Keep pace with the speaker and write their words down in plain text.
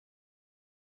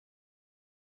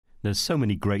There's so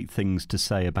many great things to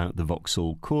say about the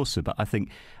Vauxhall Corsa, but I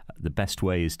think the best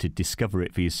way is to discover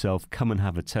it for yourself. Come and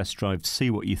have a test drive,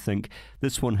 see what you think.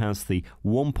 This one has the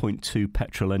 1.2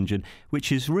 petrol engine,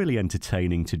 which is really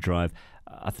entertaining to drive.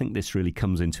 I think this really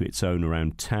comes into its own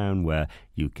around town, where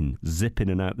you can zip in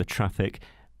and out the traffic.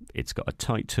 It's got a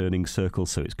tight turning circle,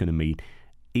 so it's going to mean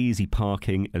easy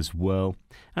parking as well.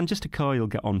 And just a car you'll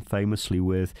get on famously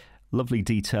with. Lovely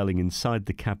detailing inside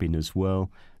the cabin as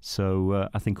well. So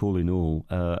I think all in all,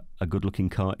 a good-looking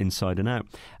car inside and out.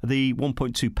 The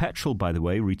 1.2 petrol, by the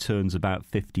way, returns about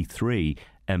 53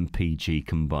 mpg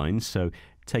combined. So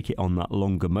take it on that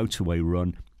longer motorway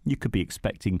run, you could be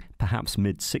expecting perhaps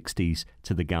mid-60s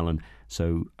to the gallon.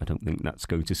 So I don't think that's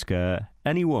going to scare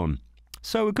anyone.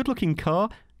 So a good-looking car,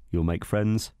 you'll make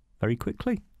friends very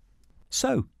quickly.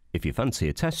 So if you fancy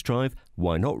a test drive,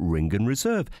 why not ring and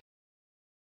reserve?